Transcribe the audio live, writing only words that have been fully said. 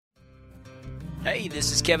Hey,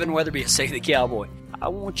 this is Kevin Weatherby, Say the Cowboy. I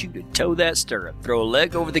want you to toe that stirrup, throw a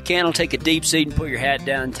leg over the cantle, take a deep seat, and put your hat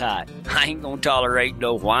down tight. I ain't gonna tolerate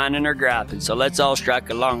no whining or griping, so let's all strike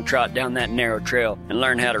a long trot down that narrow trail and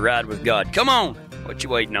learn how to ride with God. Come on! What you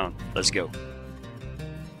waiting on? Let's go.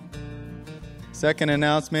 Second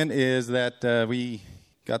announcement is that we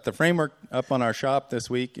got the framework up on our shop this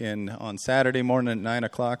week, and on Saturday morning at 9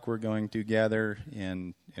 o'clock we're going to gather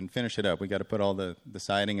and finish it up. We got to put all the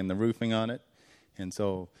siding and the roofing on it, and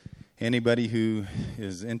so anybody who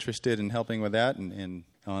is interested in helping with that and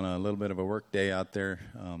on a little bit of a work day out there,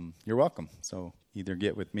 you're welcome. So either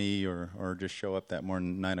get with me or just show up that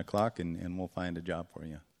morning at 9 o'clock and we'll find a job for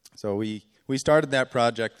you. So we started that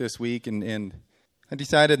project this week, and I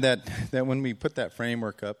decided that when we put that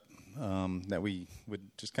framework up, that we would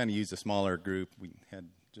just kind of use a smaller group. We had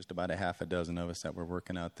just about a half a dozen of us that were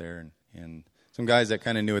working out there, and some guys that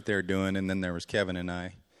kind of knew what they were doing, and then there was Kevin and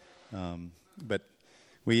I. But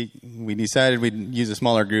we decided we'd use a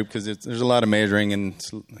smaller group because there's a lot of measuring and,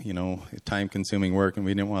 time-consuming work, and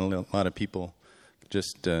we didn't want a lot of people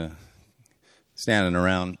just standing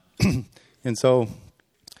around. And so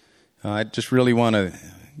I just really want to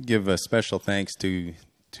give a special thanks to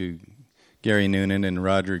Gary Noonan and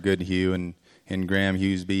Roger Goodhue and Graham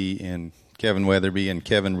Hughesby and Kevin Weatherby and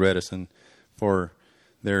Kevin Redison for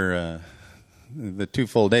their the 2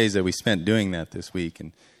 full days that we spent doing that this week,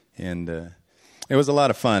 and it was a lot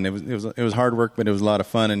of fun. It was hard work, but it was a lot of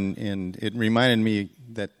fun, and it reminded me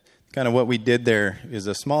that kind of what we did there is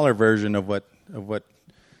a smaller version of what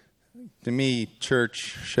to me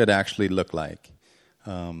church should actually look like.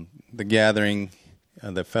 The gathering,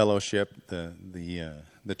 the fellowship,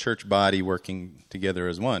 the church body working together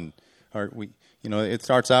as one. It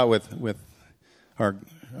starts out with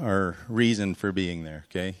our reason for being there,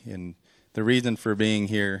 okay? And the reason for being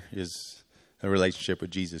here is a relationship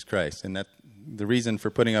with Jesus Christ, and that the reason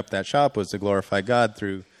for putting up that shop was to glorify God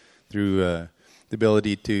through the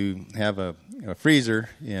ability to have a freezer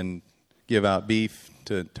and give out beef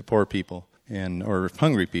to poor people or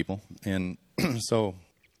hungry people, and so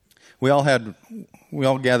we all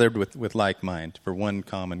gathered with like mind for one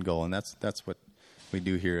common goal, and that's what we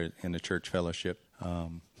do here in the church fellowship.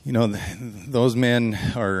 Those men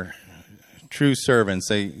are true servants.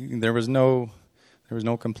 There was no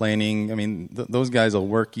complaining. I mean, those guys will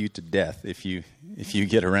work you to death if you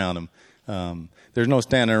get around them. There's no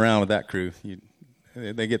standing around with that crew.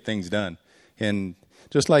 They get things done. And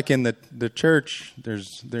just like in the church,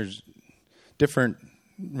 there's different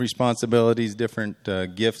responsibilities, different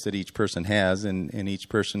gifts that each person has, and each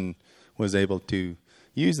person was able to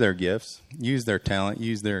use their gifts, use their talent,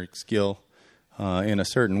 use their skill in a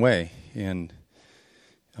certain way. And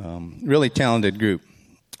really talented group.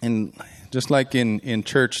 And just like in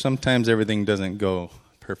church, sometimes everything doesn't go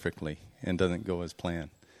perfectly and doesn't go as planned.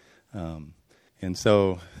 And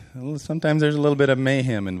so sometimes there's a little bit of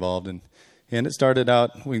mayhem involved. And it started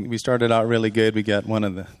out, we started out really good. We got one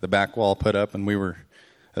of the back wall put up, and we were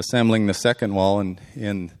assembling the second wall.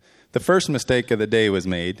 And the first mistake of the day was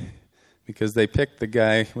made because they picked the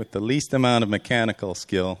guy with the least amount of mechanical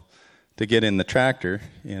skill to get in the tractor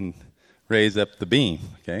and raise up the beam,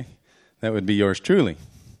 okay? That would be yours truly.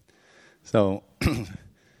 So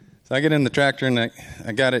I get in the tractor, and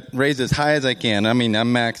I got it raised as high as I can. I mean,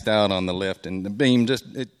 I'm maxed out on the lift, and the beam just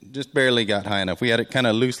barely got high enough. We had it kind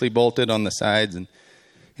of loosely bolted on the sides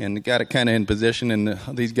and got it kind of in position, and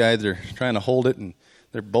these guys are trying to hold it, and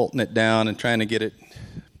they're bolting it down and trying to get it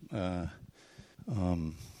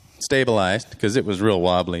stabilized because it was real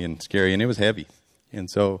wobbly and scary, and it was heavy. And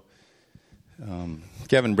so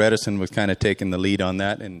Kevin Bredesen was kind of taking the lead on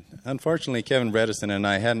that, and unfortunately Kevin Bredesen and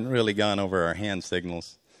I hadn't really gone over our hand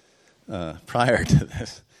signals prior to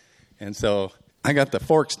this, and so I got the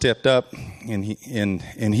forks tipped up, and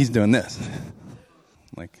he's doing this. I'm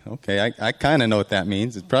like, okay, I kind of know what that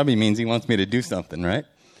means. It probably means he wants me to do something, right?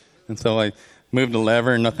 And so I moved the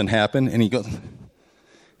lever, and nothing happened, and he goes,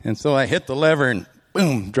 and so I hit the lever, and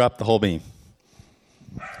boom, dropped the whole beam,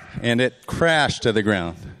 and it crashed to the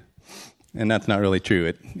ground. And that's not really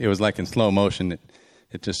true. It was like in slow motion.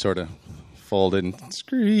 It just sort of folded and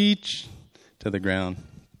screeched to the ground.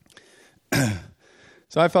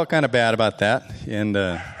 So I felt kind of bad about that, and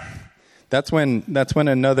that's when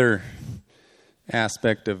another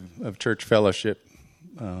aspect of church fellowship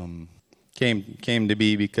came to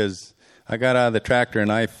be, because I got out of the tractor and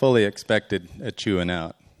I fully expected a chewing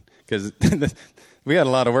out, because we had a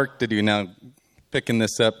lot of work to do now, picking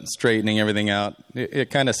this up, straightening everything out. It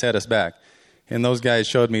kind of set us back. And those guys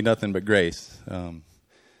showed me nothing but grace.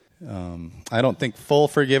 I don't think full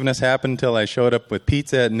forgiveness happened until I showed up with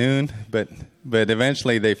pizza at noon, but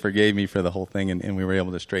eventually they forgave me for the whole thing, and we were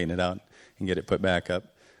able to straighten it out and get it put back up.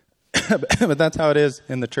 But that's how it is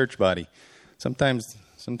in the church body. Sometimes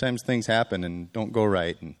things happen and don't go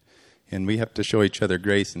right, and we have to show each other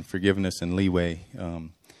grace and forgiveness and leeway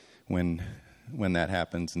when that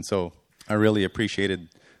happens. And so I really appreciated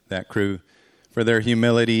that crew for their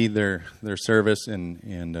humility, their service,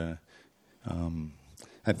 and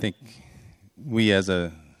I think we as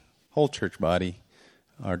a whole church body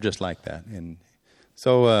are just like that. And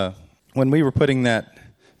so when we were putting that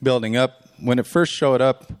building up, when it first showed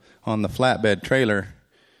up on the flatbed trailer,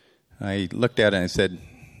 I looked at it and I said,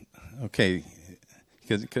 okay,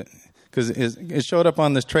 because it showed up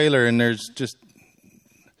on this trailer and there's just,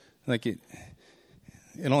 like it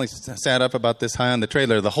only sat up about this high on the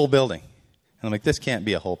trailer, the whole building. And I'm like, this can't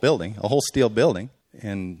be a whole building, a whole steel building.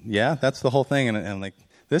 And yeah, that's the whole thing. And I'm like,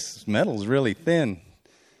 this metal's really thin,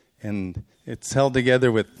 and it's held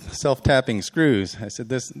together with self-tapping screws. I said,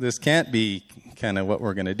 this can't be kind of what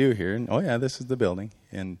we're going to do here. And, oh, yeah, this is the building.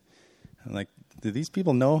 And I'm like, do these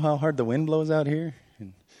people know how hard the wind blows out here?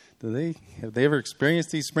 And have they ever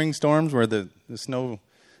experienced these spring storms where the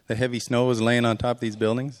heavy snow is laying on top of these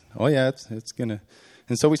buildings? Oh, yeah, it's going to.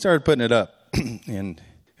 And so we started putting it up, and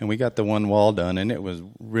we got the one wall done, and it was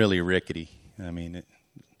really rickety. I mean,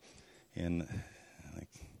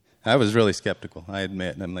 I was really skeptical, I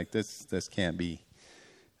admit. And I'm like, this can't be,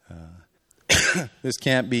 this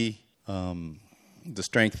can't be the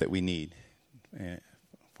strength that we need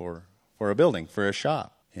for a building, for a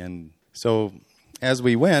shop. And so as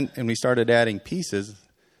we went and we started adding pieces,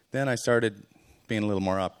 then I started being a little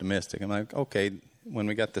more optimistic. I'm like, okay, when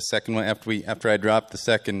we got the second one, after I dropped the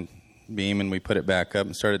second beam and we put it back up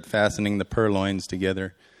and started fastening the purloins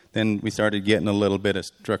together, then we started getting a little bit of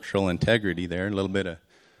structural integrity there, a little bit of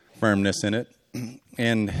firmness in it,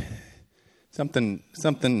 and something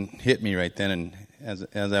hit me right then, and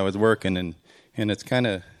as I was working, and it's kind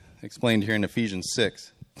of explained here in Ephesians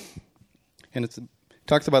 6, and it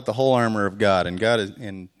talks about the whole armor of God,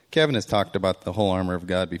 and Kevin has talked about the whole armor of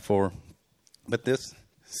God before, but this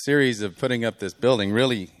series of putting up this building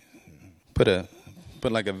really put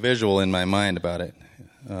like a visual in my mind about it.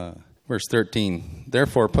 Verse 13,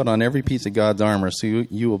 therefore put on every piece of God's armor so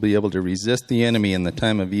you will be able to resist the enemy in the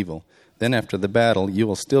time of evil. Then after the battle, you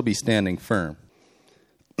will still be standing firm.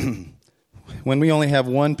 When we only have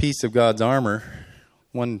one piece of God's armor,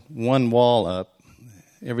 one wall up,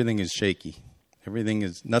 everything is shaky.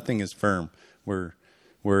 Nothing is firm.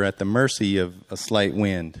 We're at the mercy of a slight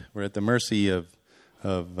wind. We're at the mercy of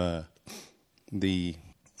the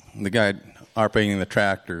guy operating the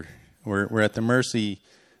tractor. We're at the mercy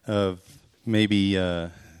of maybe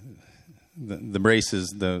the braces,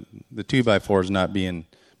 the 2x4s not being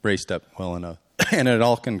braced up well enough, and it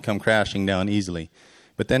all can come crashing down easily.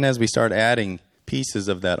 But then, as we start adding pieces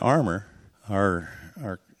of that armor, our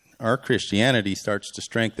Christianity starts to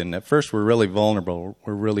strengthen. At first, we're really vulnerable.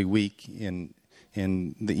 We're really weak in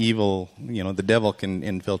the evil. The devil can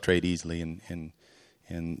infiltrate easily,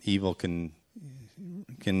 and evil can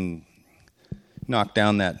knock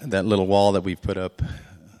down that little wall that we've put up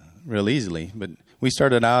real easily. But we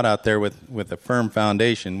started out there with a firm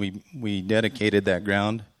foundation. We dedicated that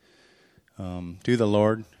ground to the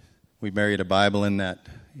Lord. We buried a Bible in that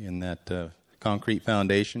concrete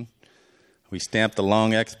foundation. We stamped the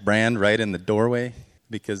Long X brand right in the doorway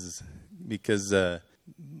because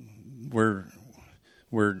we're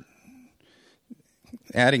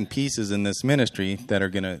adding pieces in this ministry that are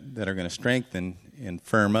gonna strengthen and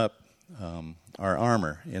firm up our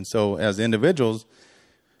armor. And so as individuals,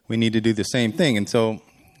 we need to do the same thing. And so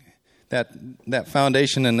that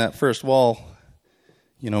foundation and that first wall,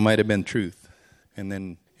 might have been truth. And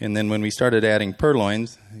then when we started adding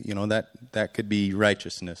purloins, that could be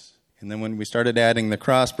righteousness. And then when we started adding the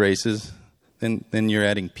cross braces, then you're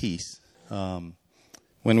adding peace. When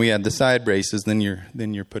we add the side braces, then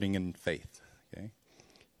you're putting in faith. Okay.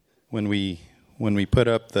 When we put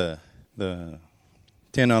up the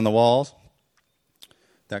tin on the walls,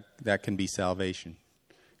 that can be salvation.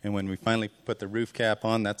 And when we finally put the roof cap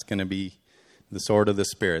on, that's going to be the sword of the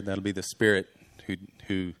Spirit. That'll be the Spirit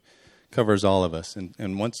who covers all of us.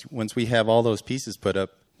 And once we have all those pieces put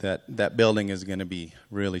up, that building is going to be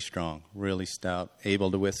really strong, really stout, able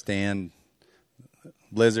to withstand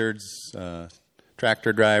blizzards,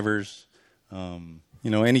 tractor drivers,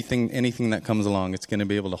 anything that comes along. It's going to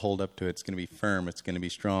be able to hold up to it. It's going to be firm. It's going to be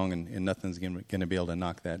strong, and nothing's going to be able to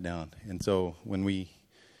knock that down. And so when we,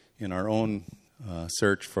 in our own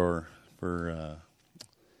search for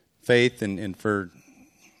faith and for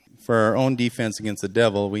for our own defense against the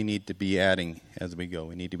devil, we need to be adding as we go.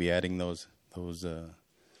 We need to be adding those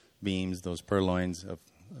beams, those purloins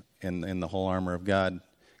in the whole armor of God,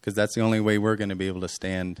 because that's the only way we're going to be able to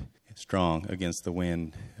stand strong against the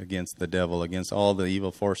wind, against the devil, against all the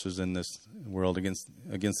evil forces in this world,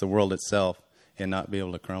 against the world itself, and not be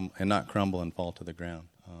able to crumble and fall to the ground.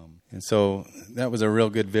 And so that was a real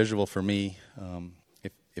good visual for me.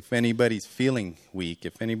 If anybody's feeling weak,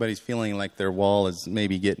 if anybody's feeling like their wall is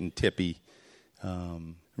maybe getting tippy,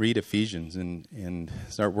 read Ephesians and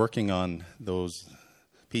start working on those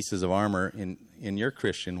pieces of armor in your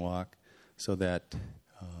Christian walk, so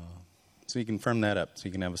you can firm that up, so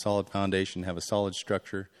you can have a solid foundation, have a solid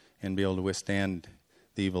structure, and be able to withstand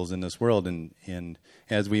the evils in this world. And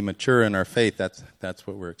as we mature in our faith, that's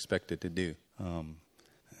what we're expected to do.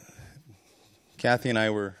 Kathy and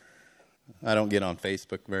I don't get on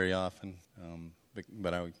Facebook very often,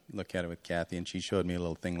 but I would look at it with Kathy, and she showed me a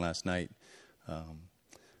little thing last night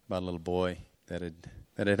about a little boy that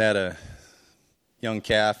had a young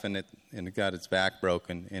calf, and it got its back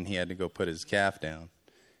broken, and he had to go put his calf down,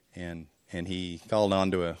 and he called on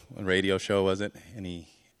to a radio show, was it? And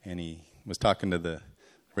he was talking to the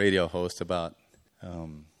radio host about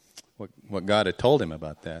what God had told him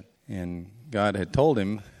about that, and God had told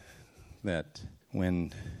him that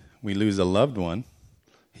when we lose a loved one,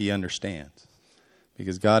 he understands,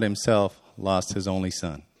 because God himself lost his only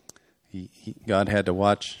son. God had to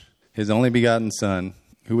watch his only begotten son,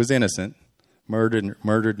 who was innocent,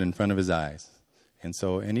 murdered in front of his eyes. And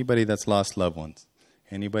so anybody that's lost loved ones,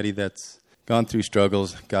 anybody that's gone through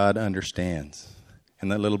struggles, God understands.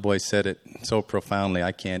 And that little boy said it so profoundly,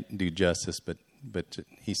 I can't do justice, but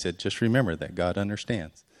he said, just remember that God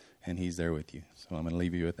understands, and he's there with you. So I'm going to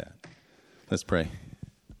leave you with that. Let's pray.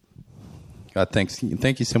 God,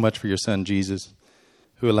 thank you so much for your son, Jesus,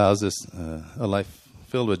 who allows us a life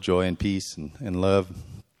filled with joy and peace and love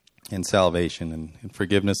and salvation and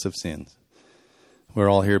forgiveness of sins. We're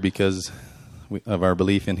all here because of our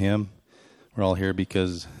belief in him. We're all here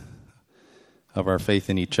because of our faith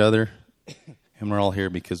in each other. And we're all here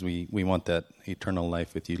because we want that eternal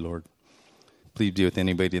life with you, Lord. Please be with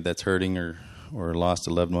anybody that's hurting or lost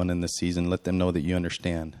a loved one in this season. Let them know that you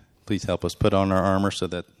understand. Please help us put on our armor so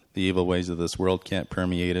that the evil ways of this world can't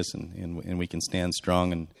permeate us, and we can stand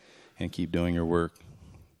strong and keep doing your work.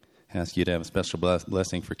 I ask you to have a special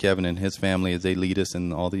blessing for Kevin and his family as they lead us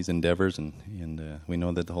in all these endeavors, and we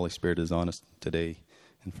know that the Holy Spirit is on us today,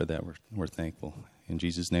 and for that we're thankful. In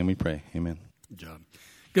Jesus' name we pray. Amen. Good job.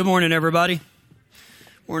 Good morning, everybody.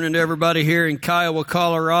 Morning to everybody here in Kiowa,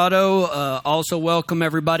 Colorado. Also welcome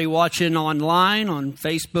everybody watching online, on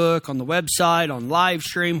Facebook, on the website, on live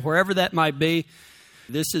stream, wherever that might be.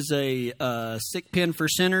 This is a sick pen for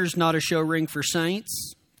sinners, not a show ring for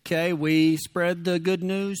saints. Okay, we spread the good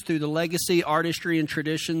news through the legacy, artistry, and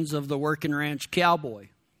traditions of the working ranch cowboy.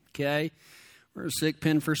 Okay, we're a sick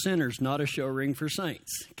pen for sinners, not a show ring for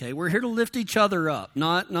saints. Okay, we're here to lift each other up,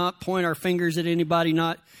 not point our fingers at anybody,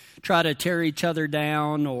 not try to tear each other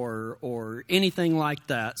down or anything like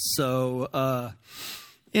that. So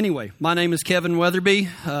anyway, my name is Kevin Weatherby.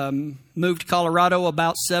 Moved to Colorado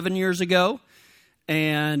about 7 years ago,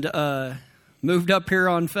 and moved up here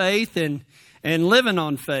on faith and living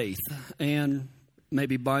on faith, and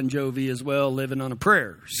maybe Bon Jovi as well, living on a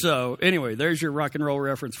prayer. So anyway, there's your rock and roll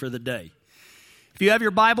reference for the day. If you have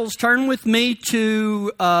your Bibles, turn with me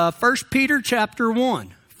to 1 Peter chapter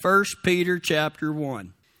 1. 1 Peter chapter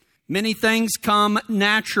 1. Many things come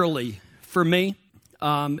naturally for me.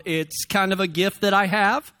 It's kind of a gift that I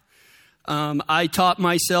have. I taught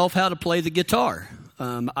myself how to play the guitar.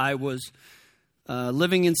 I was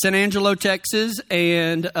living in San Angelo, Texas,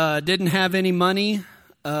 and didn't have any money.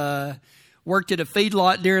 Worked at a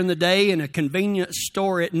feedlot during the day and a convenience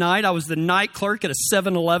store at night. I was the night clerk at a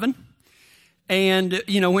 7-Eleven. And,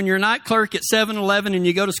 you know, when you're a night clerk at 7-Eleven and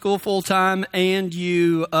you go to school full-time and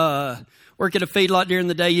you work at a feedlot during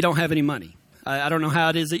the day, you don't have any money. I don't know how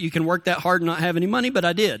it is that you can work that hard and not have any money, but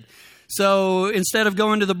I did. So instead of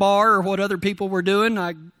going to the bar or what other people were doing,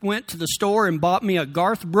 I went to the store and bought me a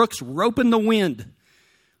Garth Brooks Rope in the Wind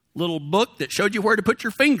little book that showed you where to put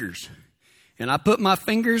your fingers. And I put my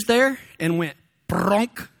fingers there and went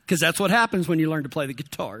bronk, because that's what happens when you learn to play the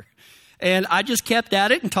guitar. And I just kept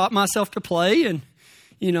at it and taught myself to play. And,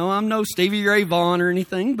 you know, I'm no Stevie Ray Vaughan or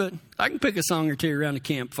anything, but I can pick a song or two around a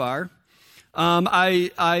campfire.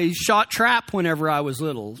 I shot trap whenever I was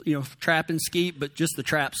little, you know, trap and skeet, but just the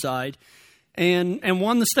trap side, and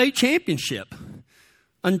won the state championship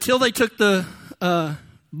until they took the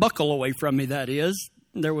buckle away from me. That is,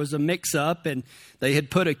 there was a mix-up, and they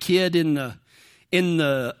had put a kid in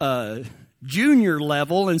the junior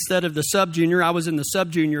level instead of the sub-junior. I was in the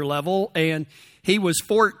sub-junior level, and he was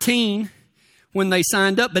 14 when they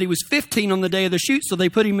signed up, but he was 15 on the day of the shoot, so they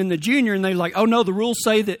put him in the junior, and they're like, oh, no, the rules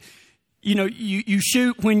say that, you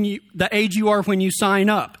shoot the age you are when you sign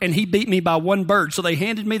up. And he beat me by one bird, so they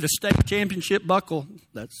handed me the state championship buckle.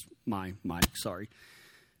 That's my mic, sorry.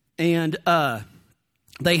 And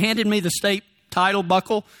they handed me the state title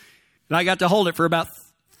buckle, and I got to hold it for about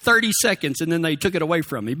 30 seconds, and then they took it away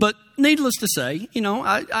from me. But needless to say,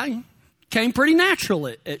 I came pretty natural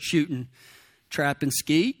at shooting trap and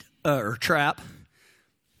skeet, or trap.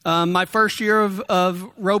 My first year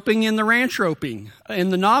of roping in the ranch roping, in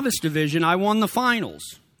the novice division, I won the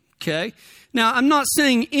finals. Okay? Now, I'm not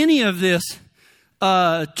saying any of this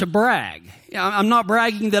to brag. I'm not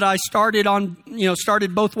bragging that I started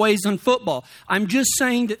both ways on football. I'm just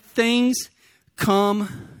saying that things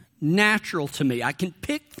come natural to me. I can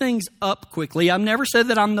pick things up quickly. I've never said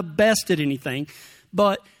that I'm the best at anything,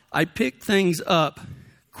 but I pick things up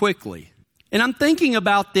quickly. And I'm thinking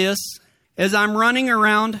about this as I'm running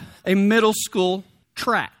around a middle school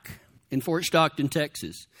track in Fort Stockton,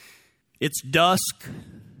 Texas. It's dusk.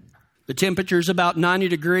 The temperature's about 90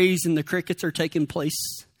 degrees, and the crickets are taking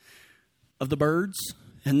place of the birds.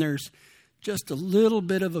 And there's just a little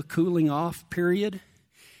bit of a cooling off period.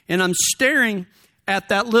 And I'm staring at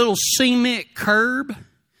that little cement curb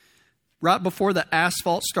right before the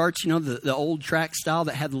asphalt starts, the old track style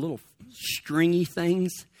that had the little stringy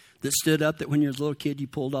things that stood up, that when you were a little kid, you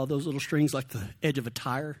pulled all those little strings like the edge of a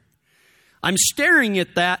tire. I'm staring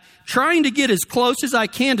at that, trying to get as close as I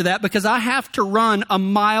can to that, because I have to run 1.5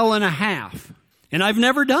 miles. And I've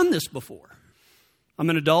never done this before.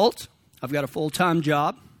 I'm an adult. I've got a full-time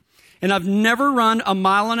job. And I've never run 1.5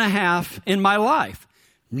 miles in my life.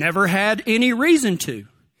 Never had any reason to.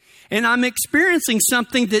 And I'm experiencing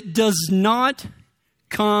something that does not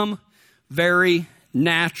come very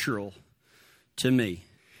natural to me.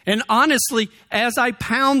 And honestly, as I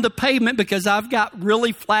pound the pavement, because I've got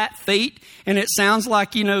really flat feet, and it sounds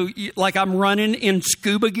like, like I'm running in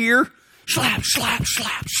scuba gear, slap, slap,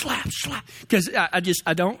 slap, slap, slap. Because I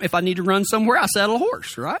don't, if I need to run somewhere, I saddle a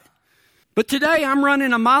horse, right? But today I'm running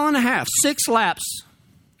 1.5 miles, 6 laps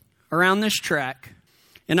around this track.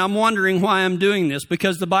 And I'm wondering why I'm doing this,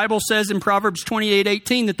 because the Bible says in Proverbs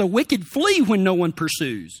 28:18 that the wicked flee when no one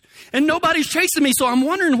pursues. And nobody's chasing me, so I'm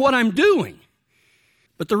wondering what I'm doing.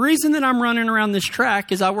 But the reason that I'm running around this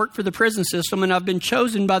track is I work for the prison system, and I've been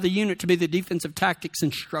chosen by the unit to be the defensive tactics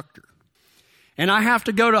instructor. And I have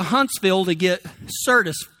to go to Huntsville to get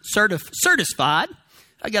certified.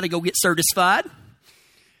 I got to go get certified.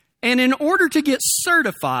 And in order to get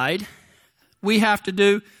certified, we have to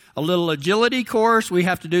do a little agility course. We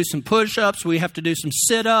have to do some push-ups. We have to do some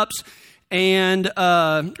sit-ups. And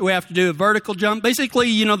we have to do a vertical jump.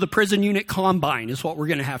 Basically, the prison unit combine is what we're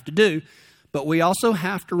going to have to do. But we also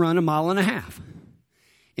have to run 1.5 miles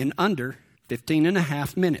in under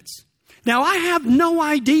 15.5 minutes. Now, I have no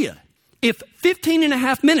idea if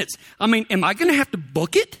 15.5 minutes, am I going to have to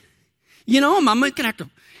book it? Am I going to have to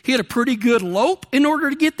hit a pretty good lope in order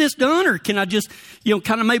to get this done? Or can I just,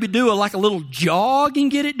 kind of maybe do a little jog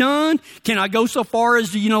and get it done? Can I go so far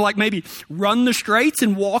as to, maybe run the straights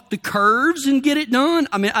and walk the curves and get it done?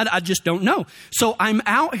 I just don't know. So I'm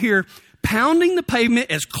out here pounding the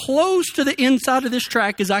pavement as close to the inside of this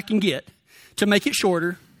track as I can get to make it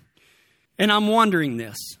shorter. And I'm wondering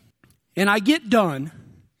this. And I get done,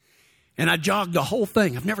 and I jog the whole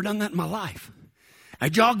thing. I've never done that in my life. I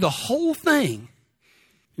jogged the whole thing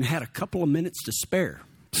and had a couple of minutes to spare.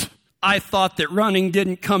 I thought that running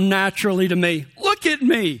didn't come naturally to me. Look at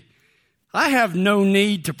me. I have no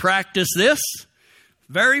need to practice this.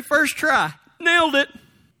 Very first try. Nailed it.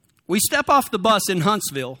 We step off the bus in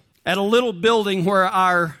Huntsville at a little building where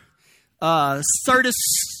our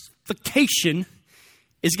certification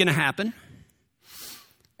is going to happen.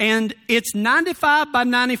 And it's 95 by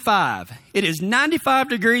 95. It is 95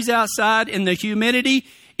 degrees outside, and the humidity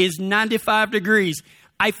is 95 degrees.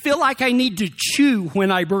 I feel like I need to chew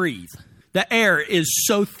when I breathe. The air is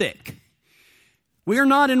so thick. We are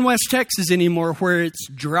not in West Texas anymore where it's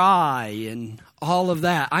dry and all of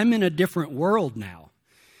that. I'm in a different world now.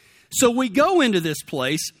 So we go into this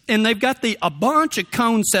place, and they've got a bunch of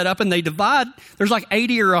cones set up, and they divide. There's like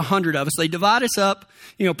 80 or 100 of us. They divide us up,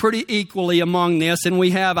 pretty equally among this. And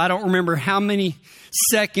we have, I don't remember how many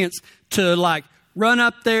seconds to run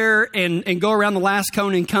up there and go around the last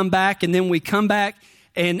cone and come back. And then we come back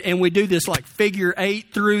and we do this figure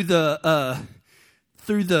 8 through the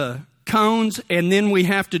cones. And then we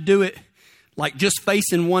have to do it just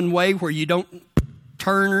facing one way where you don't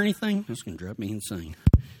turn or anything. That's going to drive me insane.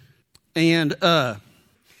 And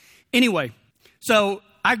Anyway, so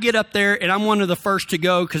I get up there, and I'm one of the first to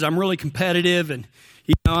go because I'm really competitive. And,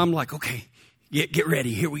 I'm like, okay, get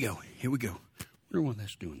ready. Here we go. I wonder why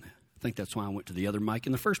that's doing that. I think that's why I went to the other mic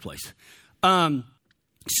in the first place.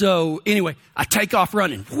 So anyway, I take off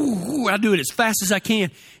running. Woo, I do it as fast as I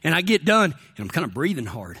can, and I get done, and I'm kind of breathing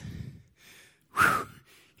hard. Whew,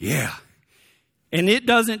 yeah. And it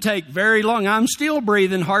doesn't take very long. I'm still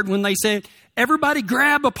breathing hard when they said, everybody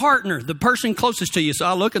grab a partner, the person closest to you. So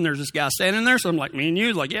I look, and there's this guy standing there. So I'm like, me and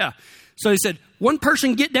you? Like, yeah. So he said, one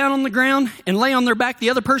person get down on the ground and lay on their back. The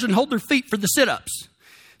other person hold their feet for the sit-ups.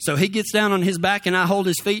 So he gets down on his back, and I hold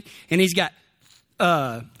his feet, and he's got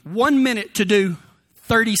 1 minute to do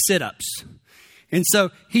 30 sit-ups. And so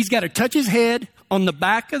he's got to touch his head on the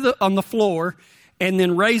back on the floor, and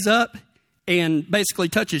then raise up and basically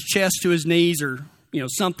touch his chest to his knees, or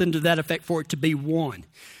something to that effect for it to be one.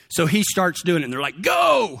 So he starts doing it, and they're like,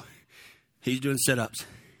 go! He's doing sit-ups.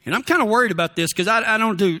 And I'm kind of worried about this because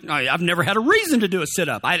I've never had a reason to do a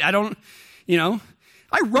sit-up. I don't,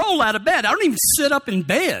 I roll out of bed. I don't even sit up in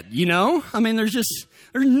bed, I mean, there's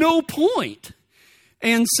no point.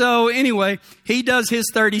 And so anyway, he does his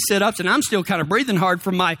 30 sit-ups, and I'm still kind of breathing hard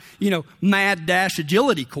from my, mad dash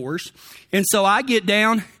agility course. And so I get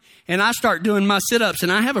down and I start doing my sit-ups,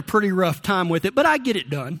 and I have a pretty rough time with it, but I get it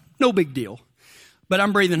done. No big deal. But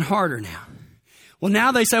I'm breathing harder now. Well,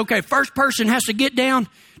 now they say, okay, first person has to get down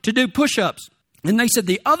to do push-ups. And they said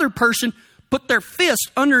the other person put their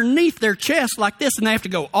fist underneath their chest like this, and they have to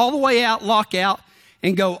go all the way out, lock out,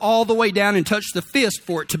 and go all the way down and touch the fist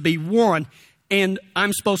for it to be one. And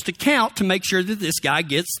I'm supposed to count to make sure that this guy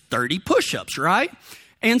gets 30 push-ups, right?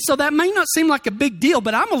 And so that may not seem like a big deal,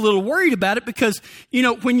 but I'm a little worried about it because,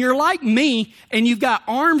 when you're like me and you've got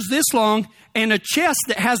arms this long and a chest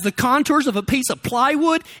that has the contours of a piece of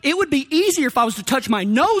plywood, it would be easier if I was to touch my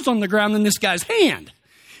nose on the ground than this guy's hand.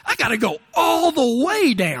 I got to go all the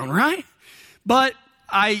way down, right? But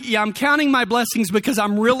I'm counting my blessings because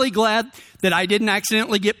I'm really glad that I didn't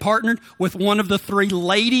accidentally get partnered with one of the 3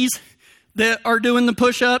 ladies that are doing the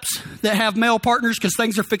push-ups that have male partners, because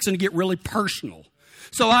things are fixing to get really personal.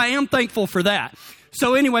 So I am thankful for that.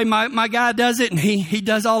 So anyway, my guy does it, and he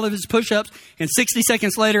does all of his push-ups, and 60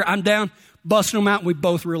 seconds later, I'm down, busting them out, and we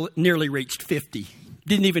both nearly reached 50.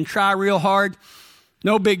 Didn't even try real hard.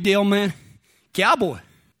 No big deal, man. Cowboy.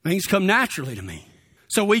 Things come naturally to me.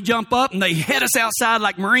 So we jump up, and they head us outside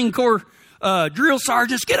like Marine Corps drill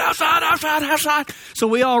sergeants. Get outside. So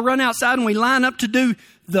we all run outside, and we line up to do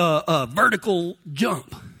the vertical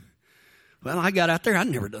jump. Well, I got out there. I'd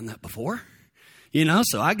never done that before.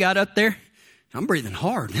 So I got up there. I'm breathing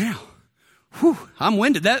hard now. Whew, I'm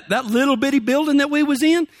winded. That little bitty building that we was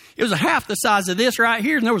in, it was a half the size of this right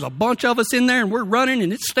here, and there was a bunch of us in there, and we're running,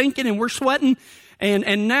 and it's stinking, and we're sweating,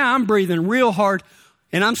 and now I'm breathing real hard,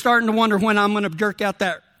 and I'm starting to wonder when I'm going to jerk out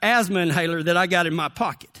that asthma inhaler that I got in my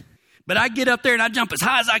pocket. But I get up there, and I jump as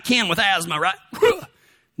high as I can with asthma, right?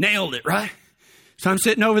 Nailed it, right? So I'm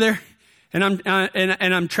sitting over there, and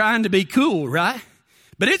I'm trying to be cool, right?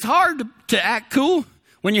 But it's hard to act cool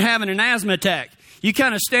when you're having an asthma attack. You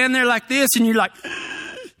kind of stand there like this, and you're like,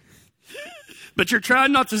 but you're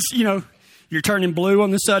trying not to, you're turning blue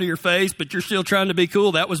on the side of your face, but you're still trying to be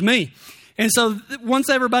cool. That was me. And so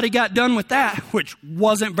once everybody got done with that, which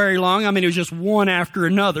wasn't very long, I mean, it was just one after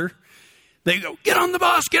another, they go, get on the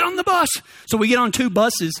bus, get on the bus. So we get on 2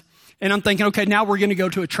 buses, and I'm thinking, okay, now we're going to go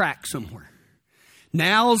to a track somewhere.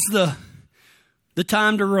 Now's the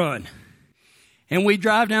time to run. And we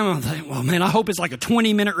drive down, and I'm thinking, well, man, I hope it's like a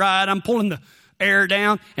 20-minute ride. I'm pulling the air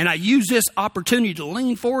down, and I use this opportunity to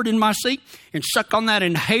lean forward in my seat and suck on that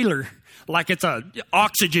inhaler like it's an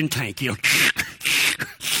oxygen tank,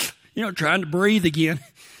 trying to breathe again.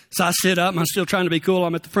 So I sit up, and I'm still trying to be cool.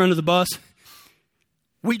 I'm at the front of the bus.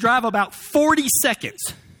 We drive about 40 seconds,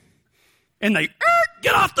 and they,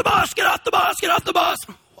 get off the bus, get off the bus, get off the bus.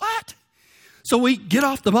 What? So we get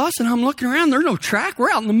off the bus, and I'm looking around. There's no track.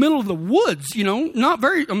 We're out in the middle of the woods,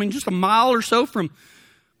 just a mile or so from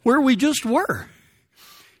where we just were.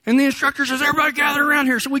 And the instructor says, everybody gather around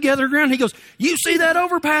here. So we gathered around. He goes, you see that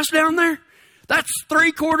overpass down there? That's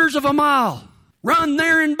 3/4 of a mile. Run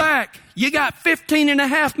there and back. You got 15 and a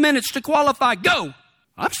half minutes to qualify. Go.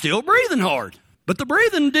 I'm still breathing hard. But the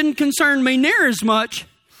breathing didn't concern me near as much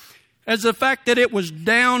as the fact that it was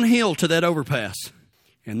downhill to that overpass.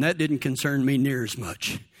 And that didn't concern me near as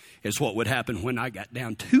much as what would happen when I got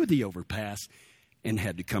down to the overpass and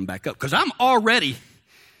had to come back up. Because I'm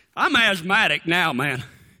asthmatic now, man.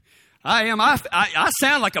 I am. I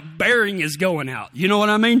sound like a bearing is going out. You know what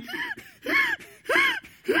I mean?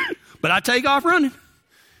 But I take off running.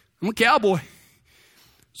 I'm a cowboy.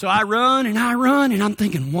 So I run, and I'm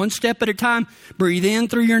thinking one step at a time. Breathe in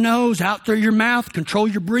through your nose, out through your mouth. Control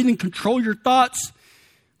your breathing, control your thoughts,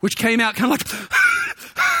 which came out kind of like,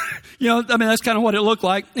 that's kind of what it looked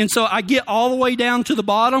like. And so I get all the way down to the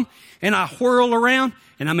bottom, and I whirl around,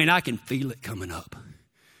 and I can feel it coming up.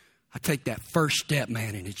 I take that first step,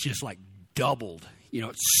 man, and it's just like doubled.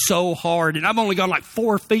 It's so hard, and I've only gone like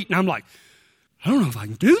 4 feet, and I'm like, I don't know if I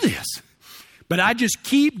can do this. But I just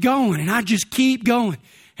keep going, and I just keep going.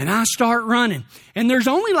 And I start running. And there's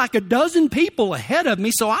only like a dozen people ahead of me,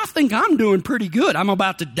 so I think I'm doing pretty good. I'm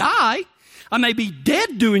about to die. I may be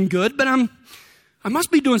dead doing good, but I must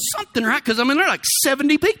be doing something right, because there are like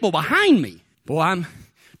 70 people behind me. Boy, I'm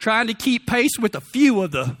trying to keep pace with a few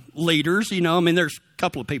of the leaders. There's a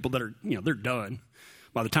couple of people that are, they're done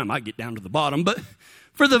by the time I get down to the bottom. But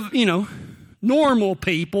for the, normal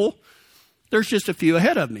people, there's just a few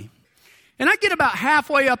ahead of me. And I get about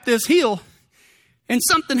halfway up this hill, and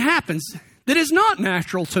something happens that is not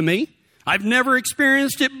natural to me. I've never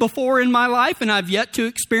experienced it before in my life, and I've yet to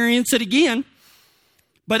experience it again.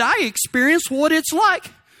 But I experienced what it's like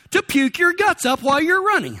to puke your guts up while you're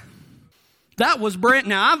running. That was Brent.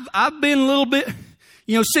 Now, I've been a little bit,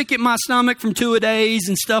 sick at my stomach from 2-a-days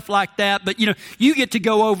and stuff like that. But, you get to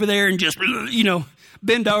go over there and just,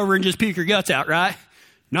 bend over and just puke your guts out, right?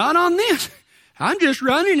 Not on this. I'm just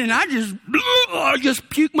running, and I just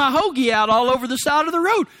puke my hoagie out all over the side of the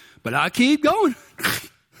road. But I keep going.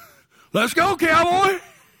 Let's go, cowboy.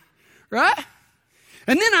 Right?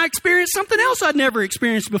 And then I experienced something else I'd never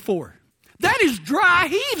experienced before. That is dry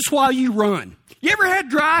heaves while you run. You ever had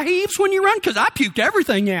dry heaves when you run? Because I puked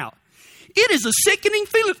everything out. It is a sickening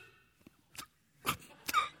feeling.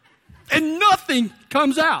 And nothing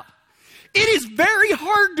comes out. It is very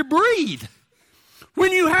hard to breathe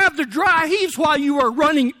when you have the dry heaves while you are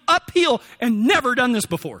running uphill, and never done this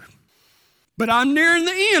before. But I'm nearing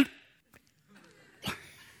the end.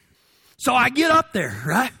 So I get up there,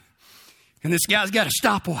 right? And this guy's got a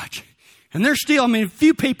stopwatch. And there's still, a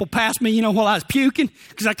few people passed me, while I was puking,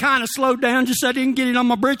 because I kind of slowed down just so I didn't get it on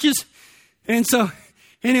my britches. And so,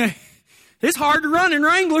 anyway, it's hard to run in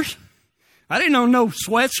Wranglers. I didn't know no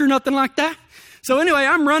sweats or nothing like that. So anyway,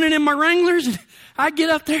 I'm running in my Wranglers, and I get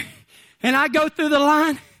up there, and I go through the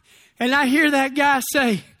line, and I hear that guy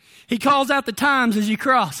say, he calls out the times as you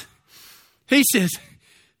cross. He says,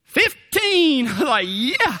 15. I'm like,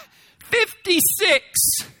 yeah, 56.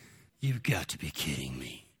 You've got to be kidding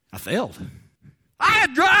me. I failed. I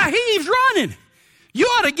had dry heaves running. You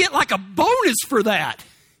ought to get like a bonus for that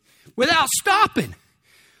without stopping.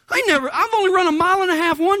 I've only run 1.5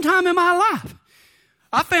 miles one time in my life.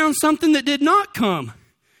 I found something that did not come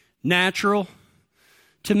natural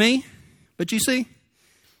to me. But you see,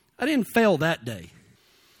 I didn't fail that day.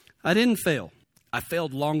 I didn't fail. I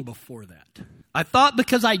failed long before that. I thought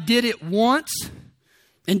because I did it once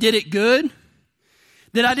and did it good,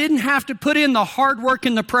 that I didn't have to put in the hard work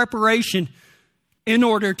and the preparation in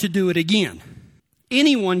order to do it again.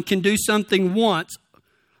 Anyone can do something once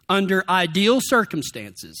under ideal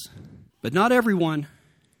circumstances, but not everyone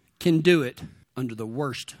can do it under the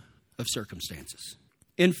worst of circumstances.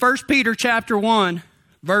 In 1 Peter chapter 1,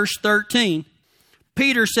 verse 13,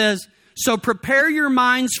 Peter says, so prepare your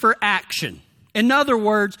minds for action. In other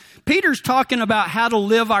words, Peter's talking about how to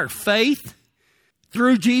live our faith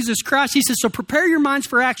through Jesus Christ. He says, so prepare your minds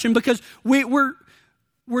for action, because we're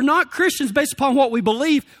not Christians based upon what we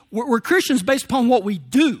believe. We're Christians based upon what we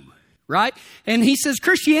do, right? And he says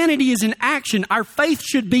Christianity is an action. Our faith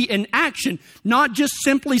should be an action, not just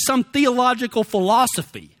simply some theological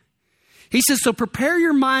philosophy. He says, so prepare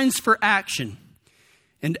your minds for action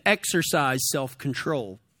and exercise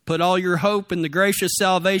self-control. Put all your hope in the gracious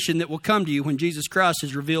salvation that will come to you when Jesus Christ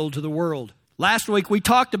is revealed to the world. Last week, we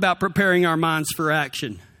talked about preparing our minds for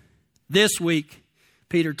action. This week,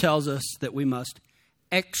 Peter tells us that we must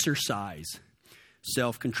exercise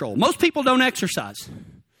self-control. Most people don't exercise.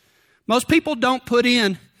 Most people don't put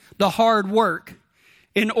in the hard work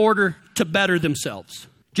in order to better themselves.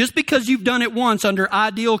 Just because you've done it once under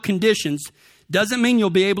ideal conditions doesn't mean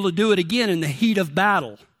you'll be able to do it again in the heat of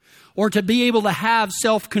battle, or to be able to have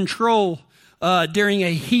self-control during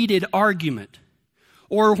a heated argument,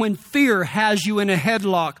 or when fear has you in a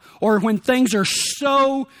headlock, or when things are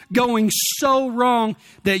going so wrong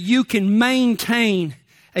that you can maintain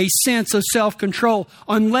a sense of self-control.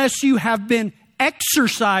 Unless you have been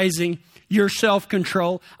exercising your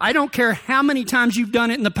self-control, I don't care how many times you've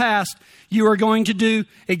done it in the past, you are going to do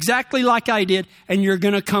exactly like I did, and you're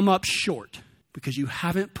going to come up short because you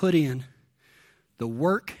haven't put in the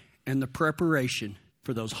work and the preparation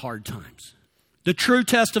for those hard times. The true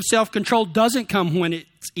test of self-control doesn't come when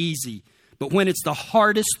it's easy, But when it's the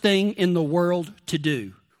hardest thing in the world to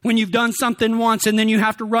do, when you've done something once and then you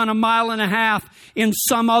have to run 1.5 miles in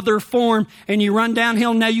some other form and you run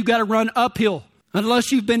downhill, now you got to run uphill.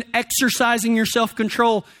 Unless you've been exercising your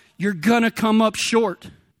self-control, you're going to come up short.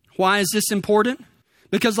 Why is this important?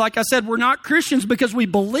 Because like I said, we're not Christians because we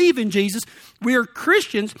believe in Jesus. We are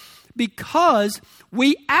Christians because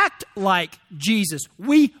we act like Jesus.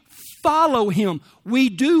 We follow him. We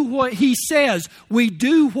do what he says. We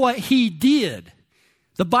do what he did.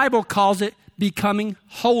 The Bible calls it becoming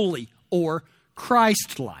holy or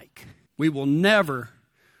Christ-like. We will never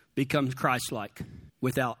become Christ-like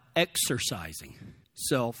without exercising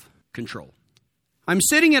self-control. I'm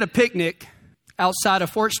sitting at a picnic outside of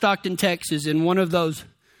Fort Stockton, Texas, in one of those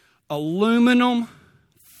aluminum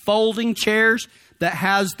folding chairs that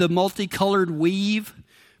has the multicolored weave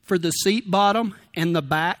for the seat bottom and the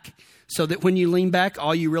back, so that when you lean back,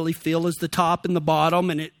 all you really feel is the top and the bottom,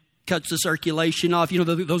 and it cuts the circulation off. You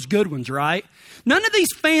know, those good ones, right? None of these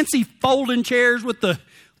fancy folding chairs with the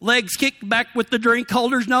legs kicked back with the drink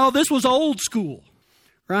holders. No, this was old school,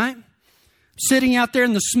 right? Sitting out there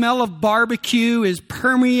and the smell of barbecue is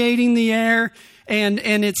permeating the air, and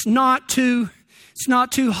it's not too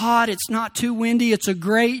hot, it's not too windy, it's a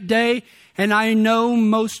great day, and I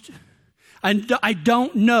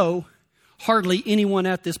don't know hardly anyone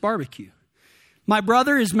at this barbecue. My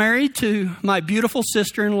brother is married to my beautiful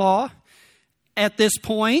sister-in-law at this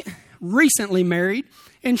point, recently married,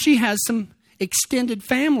 and she has some extended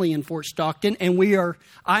family in Fort Stockton, and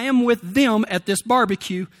I am with them at this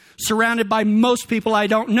barbecue, surrounded by most people I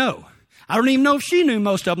don't know. I don't even know if she knew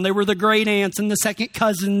most of them. They were the great aunts and the second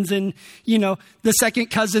cousins and, the second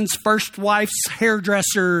cousin's first wife's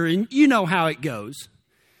hairdresser, and you know how it goes.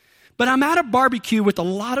 But I'm at a barbecue with a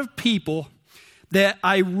lot of people that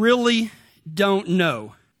I really don't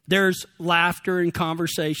know. There's laughter and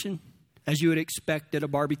conversation, as you would expect at a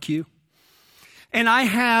barbecue. And I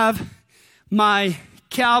have my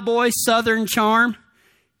cowboy Southern charm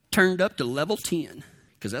turned up to level 10,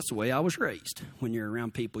 because that's the way I was raised. When you're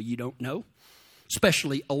around people you don't know,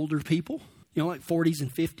 especially older people, like 40s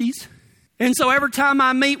and 50s. And so every time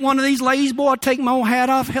I meet one of these ladies, boy, I take my old hat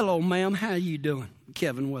off. Hello, ma'am, how you doing?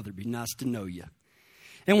 Kevin Weatherby, nice to know you.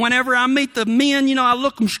 And whenever I meet the men, I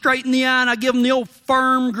look them straight in the eye and I give them the old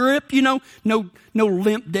firm grip, no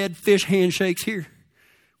limp dead fish handshakes here.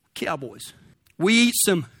 Cowboys. We eat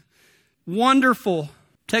some wonderful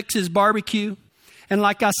Texas barbecue. And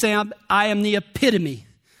like I say, I am the epitome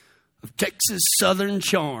of Texas Southern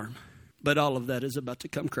charm. But all of that is about to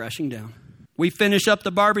come crashing down. We finish up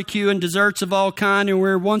the barbecue and desserts of all kind, and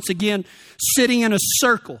we're once again sitting in a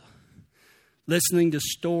circle, listening to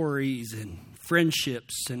stories and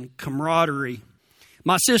friendships and camaraderie.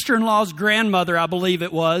 My sister-in-law's grandmother, I believe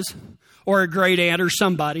it was, or a great aunt or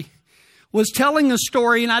somebody, was telling a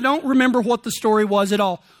story, and I don't remember what the story was at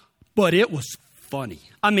all, but it was funny.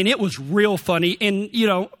 I mean, it was real funny, and,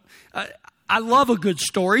 I love a good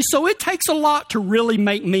story, so it takes a lot to really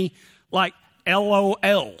make me, like, LOL,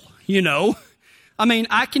 I mean,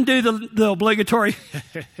 I can do the obligatory...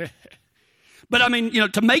 But I mean,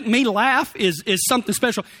 to make me laugh is something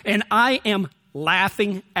special. And I am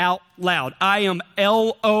laughing out loud. I am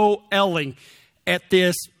LOLing at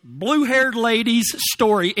this blue-haired lady's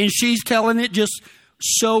story. And she's telling it just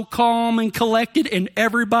so calm and collected. And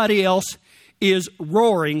everybody else is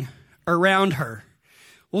roaring around her.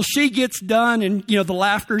 Well, she gets done and, the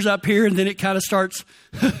laughter's up here. And then it kind of starts,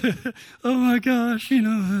 oh my gosh,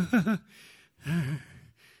 And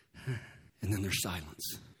then there's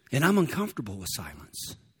silence. And I'm uncomfortable with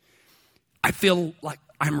silence. I feel like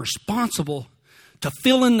I'm responsible to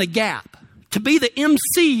fill in the gap, to be the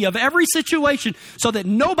MC of every situation so that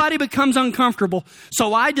nobody becomes uncomfortable.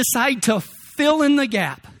 So I decide to fill in the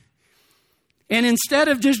gap. And instead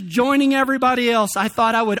of just joining everybody else, I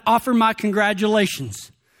thought I would offer my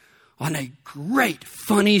congratulations on a great,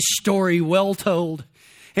 funny story well told.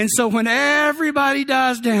 And so when everybody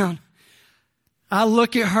dies down, I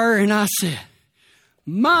look at her and I said,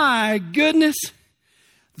 my goodness,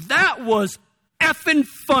 that was effing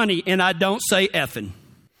funny. And I don't say effing.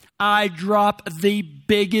 I drop the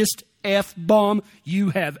biggest F-bomb you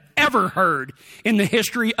have ever heard in the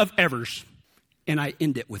history of evers. And I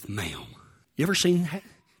end it with ma'am. You ever seen,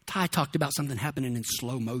 Ty talked about something happening in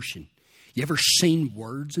slow motion. You ever seen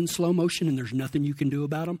words in slow motion and there's nothing you can do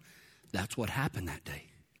about them? That's what happened that day.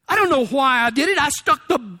 I don't know why I did it. I stuck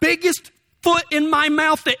the biggest foot in my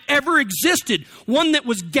mouth that ever existed. One that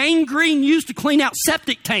was gangrene used to clean out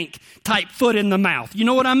septic tank type foot in the mouth. You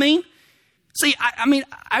know what I mean? See,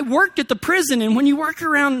 I worked at the prison, and when you work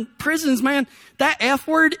around prisons, man, that F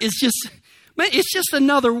word is just, Man, it's just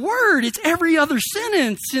another word. It's every other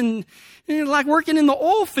sentence. And like working in the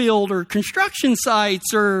oil field or construction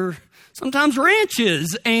sites or sometimes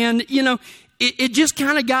ranches. And, it just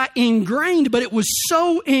kind of got ingrained, but it was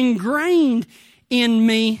so ingrained in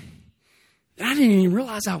me that I didn't even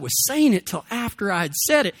realize I was saying it till after I'd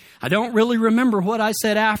said it. I don't really remember what I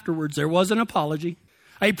said afterwards. There was an apology,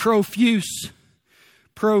 a profuse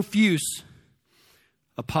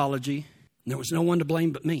apology. There was no one to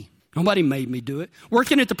blame but me. Nobody made me do it.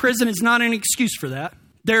 Working at the prison is not an excuse for that.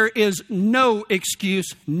 There is no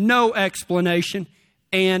excuse, no explanation,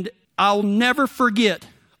 and I'll never forget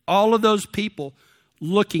all of those people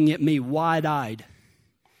looking at me wide-eyed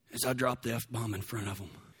as I dropped the F-bomb in front of them.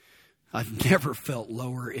 I've never felt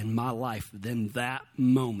lower in my life than that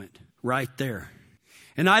moment right there.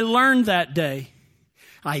 And I learned that day,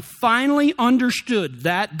 I finally understood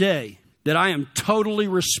that day that I am totally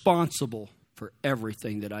responsible for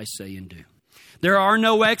everything that I say and do. There are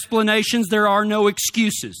no explanations. There are no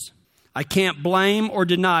excuses. I can't blame or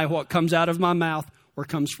deny what comes out of my mouth or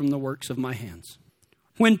comes from the works of my hands.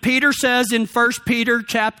 When Peter says in 1 Peter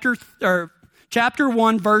chapter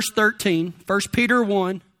 1, verse 13, 1 Peter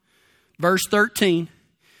 1, verse 13,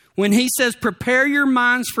 when he says, prepare your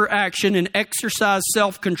minds for action and exercise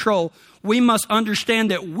self-control, we must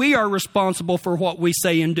understand that we are responsible for what we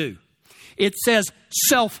say and do. It says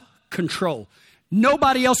self-control.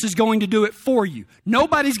 Nobody else is going to do it for you.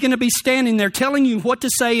 Nobody's going to be standing there telling you what to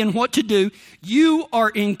say and what to do. You are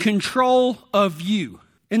in control of you.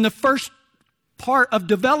 And the first part of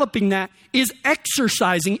developing that is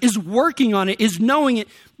exercising, is working on it, is knowing it.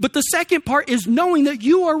 But the second part is knowing that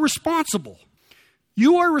you are responsible.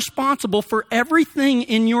 You are responsible for everything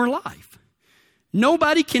in your life.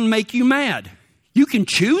 Nobody can make you mad. You can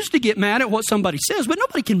choose to get mad at what somebody says, but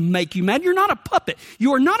nobody can make you mad. You're not a puppet.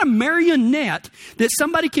 You are not a marionette that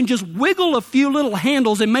somebody can just wiggle a few little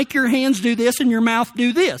handles and make your hands do this and your mouth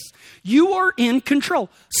do this. You are in control.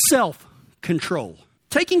 Self-control.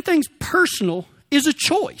 Taking things personal is a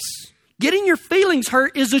choice. Getting your feelings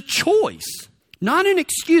hurt is a choice, not an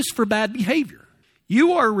excuse for bad behavior.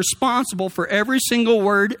 You are responsible for every single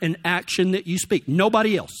word and action that you speak.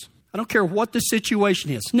 Nobody else. I don't care what the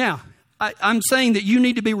situation is. Now, I'm saying that you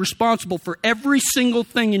need to be responsible for every single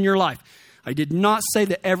thing in your life. I did not say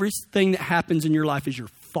that everything that happens in your life is your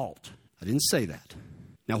fault. I didn't say that.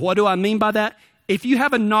 Now, what do I mean by that? If you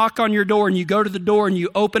have a knock on your door and you go to the door and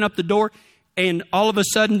you open up the door and all of a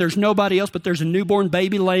sudden there's nobody else but there's a newborn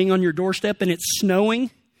baby laying on your doorstep and it's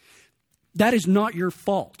snowing, that is not your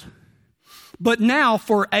fault. But now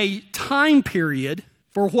for a time period,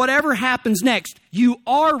 for whatever happens next, you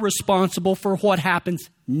are responsible for what happens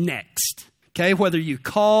next. Okay, whether you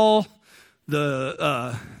call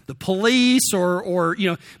the police or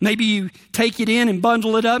maybe you take it in and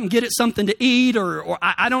bundle it up and get it something to eat or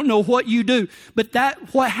I don't know what you do. But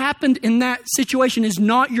what happened in that situation is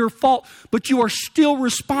not your fault, but you are still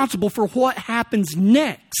responsible for what happens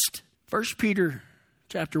next. 1 Peter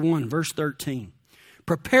chapter 1, verse 13.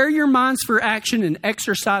 Prepare your minds for action and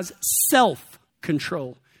exercise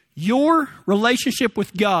self-control. Your relationship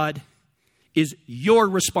with God is your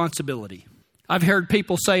responsibility. I've heard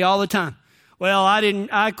people say all the time, well,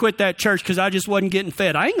 I quit that church because I just wasn't getting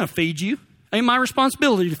fed. I ain't going to feed you. It ain't my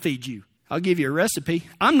responsibility to feed you. I'll give you a recipe.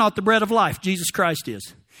 I'm not the bread of life. Jesus Christ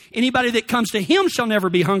is. Anybody that comes to him shall never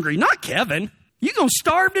be hungry. Not Kevin. You're going to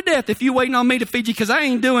starve to death if you're waiting on me to feed you because I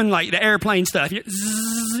ain't doing like the airplane stuff.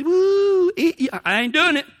 I ain't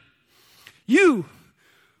doing it. You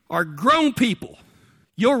are grown people.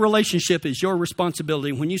 Your relationship is your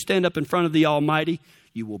responsibility. When you stand up in front of the Almighty,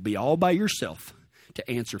 you will be all by yourself to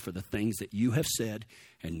answer for the things that you have said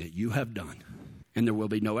and that you have done. And there will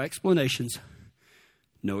be no explanations,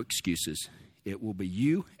 no excuses. It will be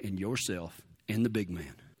you and yourself and the big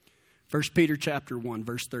man. 1 Peter chapter 1,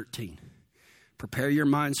 verse 13. Prepare your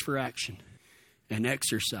minds for action and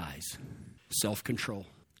exercise self-control.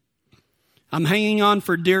 I'm hanging on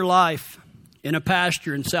for dear life in a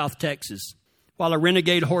pasture in South Texas while a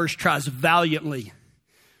renegade horse tries valiantly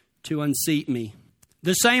to unseat me.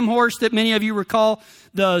 The same horse that many of you recall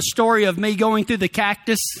the story of me going through the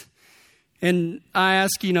cactus. And I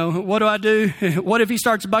ask, what do I do? What if he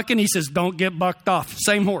starts bucking? He says, don't get bucked off.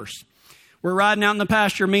 Same horse. We're riding out in the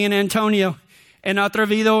pasture, me and Antonio, and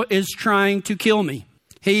Atrevido is trying to kill me.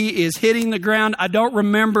 He is hitting the ground. I don't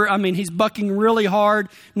remember. He's bucking really hard.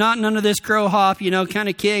 Not none of this crow hop, kind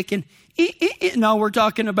of kicking. No, we're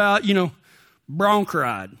talking about, bronc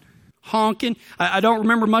ride. Honking. I don't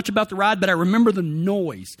remember much about the ride, but I remember the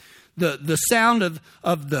noise. The sound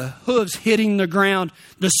of the hooves hitting the ground.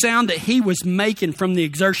 The sound that he was making from the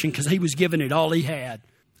exertion because he was giving it all he had.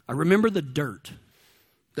 I remember the dirt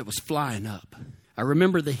that was flying up. I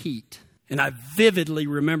remember the heat. And I vividly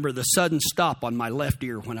remember the sudden stop on my left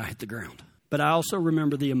ear when I hit the ground. But I also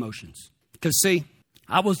remember the emotions. Because, see,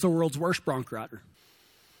 I was the world's worst bronc rider.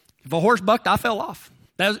 If a horse bucked, I fell off.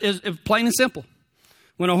 That is plain and simple.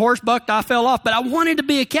 When a horse bucked, I fell off. But I wanted to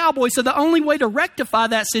be a cowboy, so the only way to rectify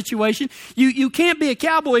that situation, you can't be a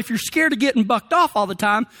cowboy if you're scared of getting bucked off all the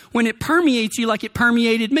time when it permeates you like it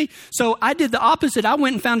permeated me. So I did the opposite. I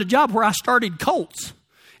went and found a job where I started colts.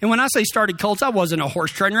 And when I say started colts, I wasn't a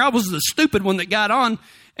horse trainer. I was the stupid one that got on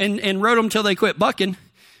and rode them till they quit bucking,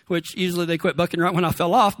 which usually they quit bucking right when I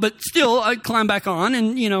fell off. But still, I climbed back on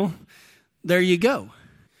and, there you go.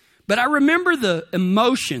 But I remember the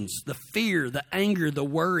emotions, the fear, the anger, the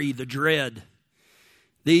worry, the dread.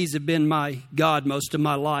 These have been my God most of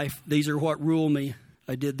my life. These are what rule me.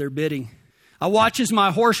 I did their bidding. I watch as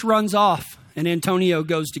my horse runs off and Antonio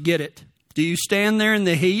goes to get it. Do you stand there in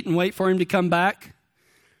the heat and wait for him to come back?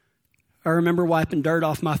 I remember wiping dirt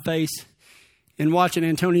off my face and watching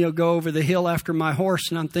Antonio go over the hill after my horse.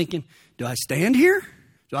 And I'm thinking, do I stand here?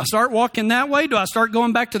 Do I start walking that way? Do I start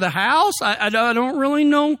going back to the house? I don't really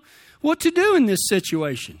know what to do in this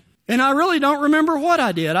situation. And I really don't remember what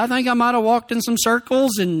I did. I think I might have walked in some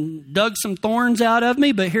circles and dug some thorns out of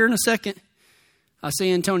me. But here in a second, I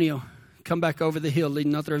see Antonio come back over the hill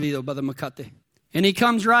leading Atrevido by the Macate. And he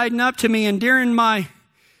comes riding up to me, and during my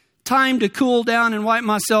time to cool down and wipe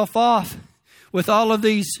myself off with all of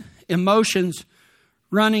these emotions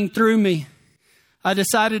running through me, I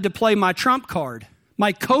decided to play my trump card,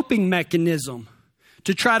 my coping mechanism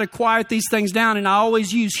to try to quiet these things down. And I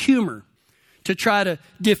always use humor to try to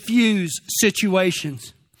diffuse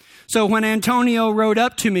situations. So when Antonio rode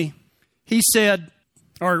up to me, he said,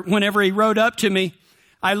 or whenever he rode up to me,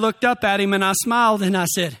 I looked up at him and I smiled and I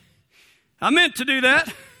said, I meant to do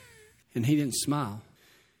that. And he didn't smile.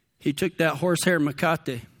 He took that horsehair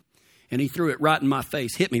Macate and he threw it right in my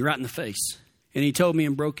face, hit me right in the face. And he told me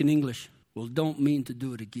in broken English, well, don't mean to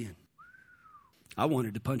do it again. I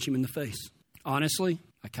wanted to punch him in the face. Honestly,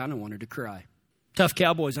 I kind of wanted to cry. Tough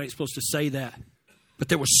cowboys ain't supposed to say that. But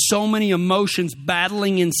there were so many emotions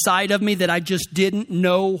battling inside of me that I just didn't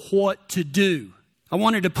know what to do. I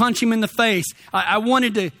wanted to punch him in the face. I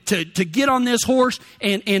wanted to get on this horse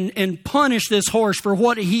and punish this horse for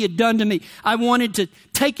what he had done to me. I wanted to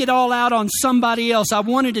take it all out on somebody else. I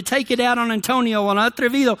wanted to take it out on Antonio, on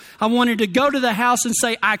Atrevido. I wanted to go to the house and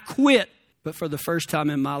say, I quit. But for the first time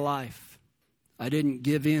in my life, I didn't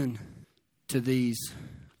give in to these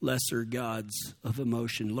lesser gods of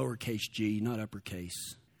emotion, lowercase g, not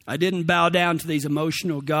uppercase. I didn't bow down to these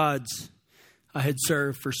emotional gods I had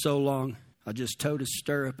served for so long. I just towed a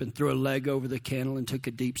stirrup and threw a leg over the cantle and took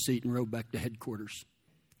a deep seat and rode back to headquarters,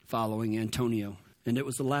 following Antonio. And it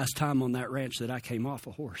was the last time on that ranch that I came off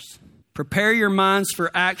a horse. Prepare your minds for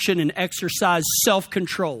action and exercise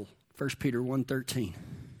self-control. 1 Peter 1:13.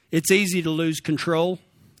 It's easy to lose control.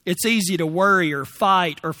 It's easy to worry or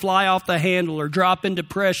fight or fly off the handle or drop in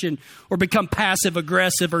depression or become passive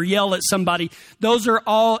aggressive or yell at somebody. Those are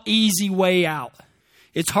all easy way out.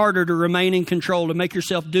 It's harder to remain in control, to make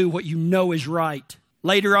yourself do what you know is right.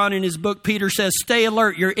 Later on in his book, Peter says, stay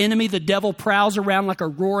alert. Your enemy, the devil, prowls around like a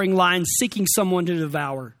roaring lion seeking someone to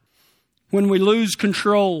devour. When we lose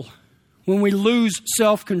control, when we lose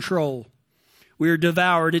self-control, we are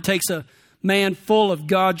devoured. It takes a man full of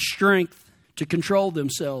God's strength to control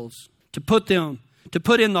themselves, to put in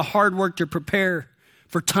the hard work to prepare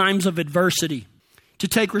for times of adversity, to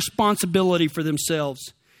take responsibility for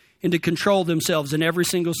themselves, and to control themselves in every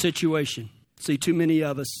single situation. See, too many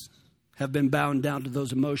of us have been bound down to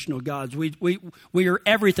those emotional gods. We are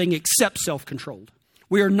everything except self-controlled.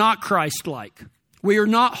 We are not Christ-like. We are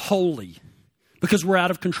not holy because we're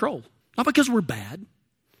out of control. Not because we're bad,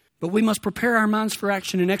 but we must prepare our minds for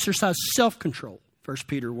action and exercise self-control. 1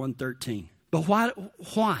 Peter 1:13. But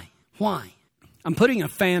why? I'm putting a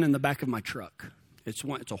fan in the back of my truck. It's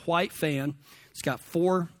a white fan. It's got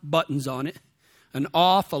 4 buttons on it. An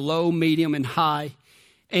off, a low, medium, and high.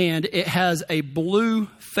 And it has a blue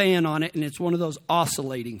fan on it, and it's one of those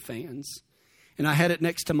oscillating fans. And I had it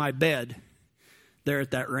next to my bed there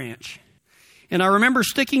at that ranch. And I remember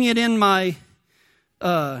sticking it in my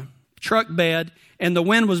truck bed, and the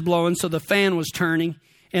wind was blowing, so the fan was turning.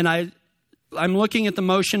 And I'm looking at the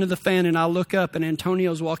motion of the fan, and I look up, and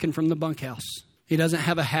Antonio's walking from the bunkhouse. He doesn't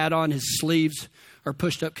have a hat on. His sleeves are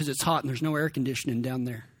pushed up because it's hot, and there's no air conditioning down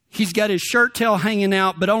there. He's got his shirt tail hanging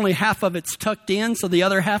out, but only half of it's tucked in, so the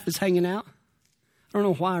other half is hanging out. I don't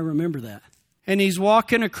know why I remember that. And he's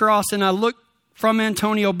walking across, and I look from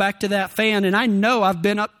Antonio back to that fan, and I know I've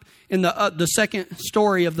been up In the second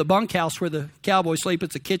story of the bunkhouse where the cowboys sleep,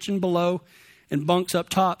 it's a kitchen below and bunks up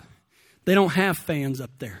top. They don't have fans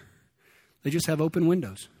up there. They just have open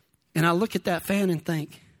windows. And I look at that fan and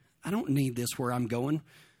think, I don't need this where I'm going,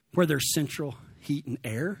 where there's central heat and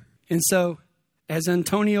air. And so as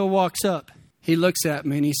Antonio walks up, he looks at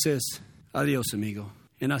me and he says, adios, amigo.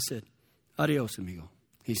 And I said, adios, amigo.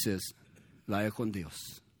 He says, vaya con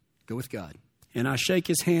Dios. Go with God. And I shake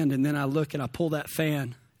his hand, and then I look and I pull that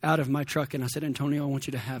fan out of my truck, and I said, Antonio, I want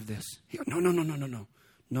you to have this. He goes, no.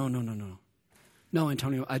 No,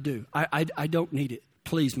 Antonio, I do. I don't need it.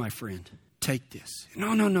 Please, my friend, take this. No.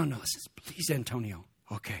 I said, please, Antonio.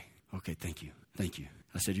 Okay, thank you.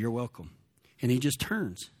 I said, you're welcome. And he just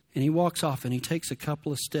turns, and he walks off, and he takes a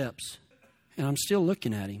couple of steps, and I'm still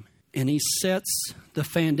looking at him. And he sets the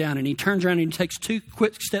fan down, and he turns around, and he takes 2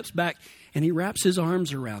 quick steps back, and he wraps his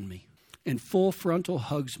arms around me and full frontal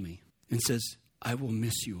hugs me and says, I will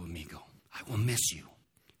miss you, amigo. I will miss you.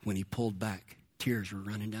 When he pulled back, tears were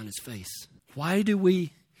running down his face. Why do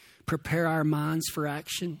we prepare our minds for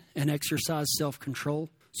action and exercise self-control?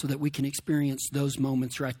 So that we can experience those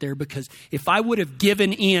moments right there. Because if I would have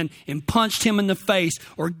given in and punched him in the face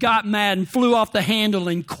or got mad and flew off the handle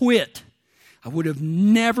and quit, I would have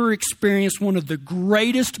never experienced one of the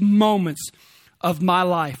greatest moments of my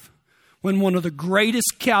life, when one of the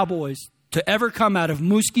greatest cowboys to ever come out of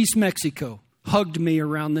Musquis, Mexico, hugged me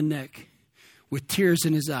around the neck with tears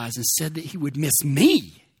in his eyes and said that he would miss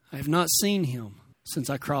me. I have not seen him since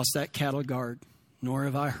I crossed that cattle guard, nor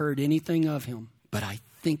have I heard anything of him, but I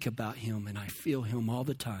think about him and I feel him all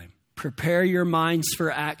the time. Prepare your minds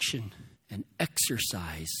for action and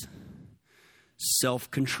exercise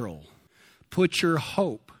self-control. Put your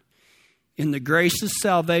hope in the gracious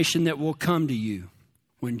salvation that will come to you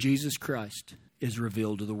when Jesus Christ is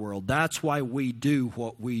revealed to the world. That's why we do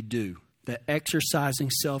what we do. That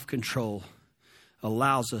exercising self-control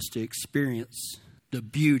allows us to experience the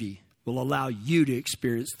beauty, will allow you to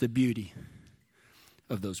experience the beauty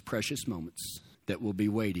of those precious moments that will be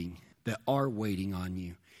waiting, that are waiting on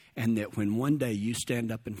you. And that when one day you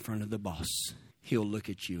stand up in front of the boss, he'll look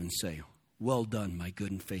at you and say, well done, my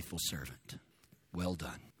good and faithful servant. Well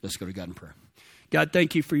done. Let's go to God in prayer. God,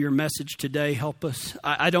 thank you for your message today. Help us.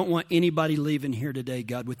 I don't want anybody leaving here today,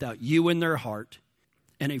 God, without you in their heart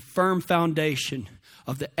and a firm foundation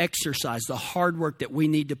of the exercise, the hard work that we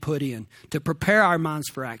need to put in to prepare our minds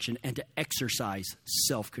for action and to exercise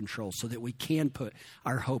self-control so that we can put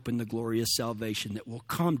our hope in the glorious salvation that will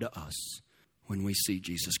come to us when we see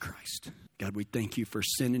Jesus Christ. God, we thank you for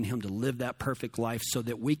sending him to live that perfect life so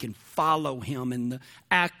that we can follow him. And the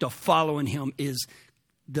act of following him is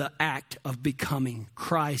the act of becoming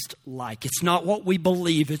Christ-like. It's not what we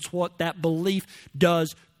believe. It's what that belief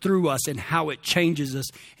does through us and how it changes us,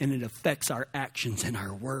 and it affects our actions and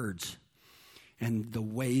our words and the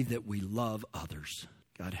way that we love others.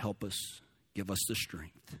 God, help us. Give us the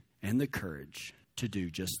strength and the courage to do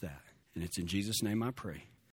just that. And it's in Jesus' name I pray.